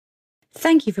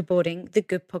Thank you for boarding the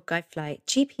Good Pod Guide flight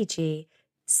GPG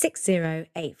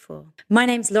 6084. My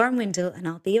name's Lauren Windle and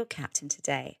I'll be your captain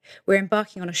today. We're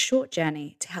embarking on a short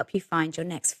journey to help you find your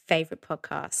next favourite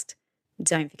podcast.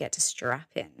 Don't forget to strap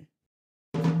in.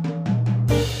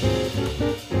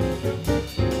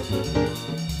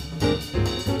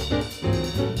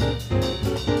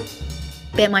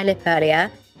 Bit my lip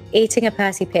earlier, eating a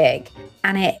Percy pig,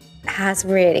 and it has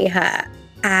really hurt.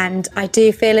 And I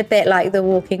do feel a bit like the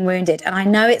walking wounded. And I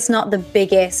know it's not the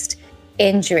biggest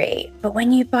injury, but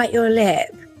when you bite your lip,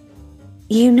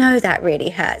 you know that really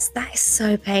hurts. That is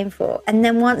so painful. And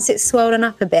then once it's swollen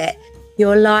up a bit,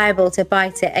 you're liable to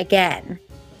bite it again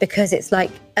because it's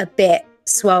like a bit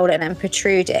swollen and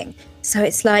protruding. So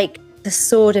it's like the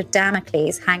sword of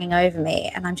Damocles hanging over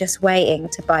me, and I'm just waiting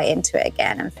to bite into it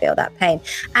again and feel that pain.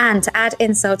 And to add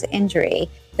insult to injury,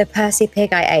 the Percy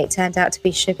pig I ate turned out to be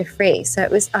sugar-free, so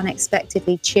it was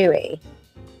unexpectedly chewy.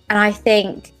 And I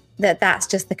think that that's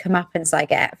just the comeuppance I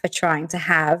get for trying to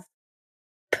have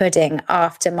pudding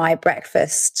after my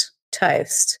breakfast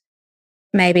toast.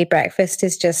 Maybe breakfast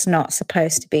is just not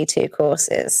supposed to be 2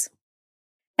 courses.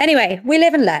 Anyway, we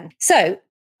live and learn. So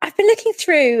I've been looking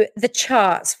through the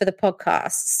charts for the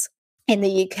podcasts in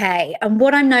the UK, and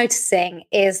what I'm noticing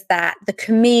is that the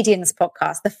comedians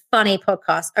podcast, the funny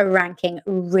podcasts, are ranking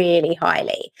really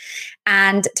highly.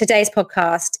 And today's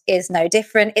podcast is no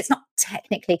different. It's not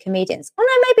technically comedians. Oh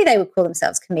no, maybe they would call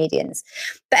themselves comedians.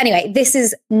 But anyway, this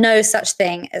is No Such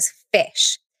Thing as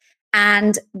Fish.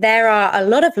 And there are a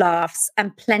lot of laughs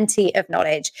and plenty of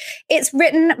knowledge. It's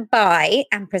written by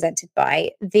and presented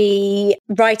by the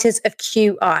writers of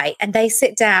QI, and they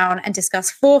sit down and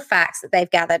discuss 4 facts that they've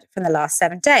gathered from the last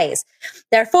 7 days.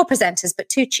 There are 4 presenters, but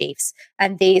 2 chiefs,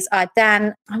 and these are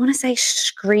Dan, I want to say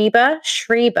Schreiber.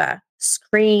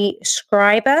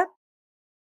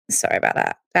 Sorry about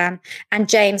that, Dan, and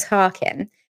James Harkin.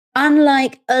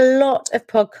 Unlike a lot of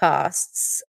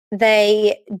podcasts,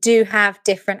 they do have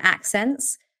different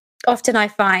accents. Often I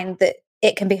find that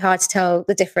it can be hard to tell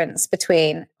the difference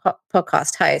between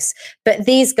podcast hosts, but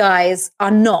these guys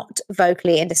are not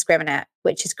vocally indiscriminate,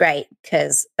 which is great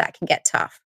because that can get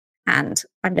tough. And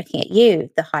I'm looking at you,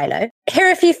 the high-low. Here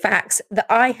are a few facts that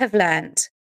I have learned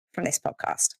from this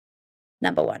podcast.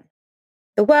 Number 1,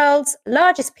 the world's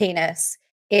largest penis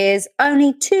is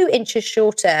only 2 inches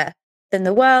shorter than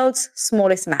the world's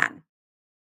smallest man.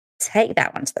 Take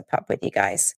that one to the pub with you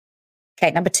guys. Okay,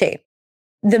 number 2.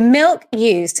 The milk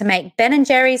used to make Ben &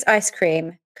 Jerry's ice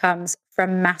cream comes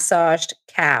from massaged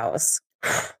cows.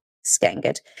 It's getting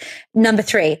good. Number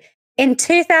 3. In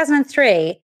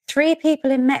 2003, 3 people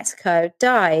in Mexico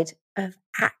died of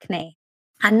acne.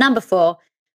 And number 4,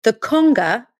 the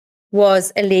conga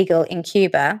was illegal in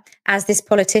Cuba as this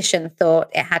politician thought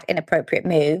it had inappropriate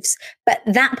moves. But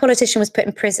that politician was put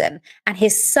in prison and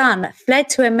his son fled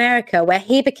to America where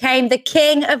he became the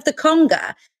king of the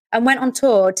conga and went on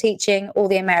tour teaching all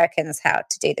the Americans how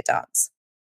to do the dance.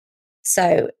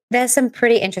 So there's some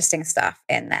pretty interesting stuff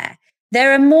in there.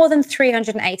 There are more than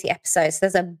 380 episodes.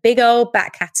 There's a big old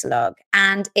back catalogue,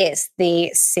 and it's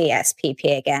the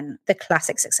CSPP again, the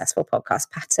classic successful podcast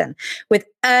pattern, with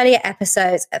earlier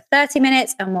episodes at 30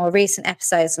 minutes and more recent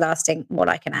episodes lasting more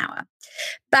like an hour.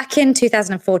 Back in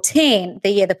 2014, the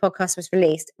year the podcast was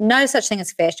released, No Such Thing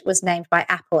as Fish was named by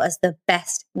Apple as the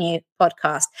best new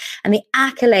podcast, and the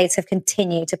accolades have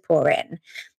continued to pour in.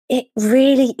 It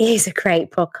really is a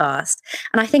great podcast.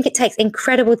 And I think it takes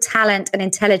incredible talent and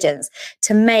intelligence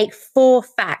to make 4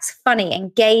 facts funny,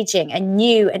 engaging, and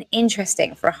new and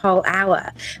interesting for a whole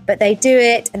hour. But they do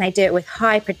it, and they do it with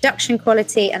high production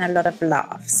quality and a lot of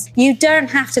laughs. You don't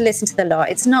have to listen to the lot.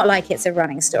 It's not like it's a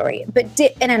running story, but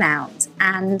dip in and out.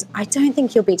 And I don't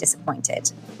think you'll be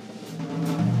disappointed.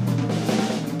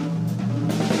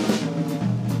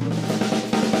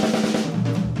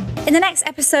 In the next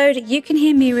episode, you can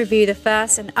hear me review the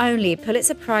first and only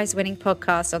Pulitzer Prize-winning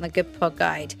podcast on the Good Pod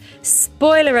Guide.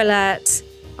 Spoiler alert,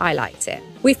 I liked it.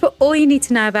 We've put all you need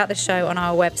to know about the show on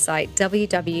our website,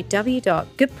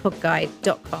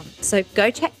 www.goodpodguide.com. So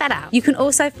go check that out. You can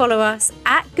also follow us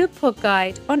at Good Pod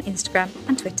Guide on Instagram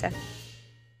and Twitter.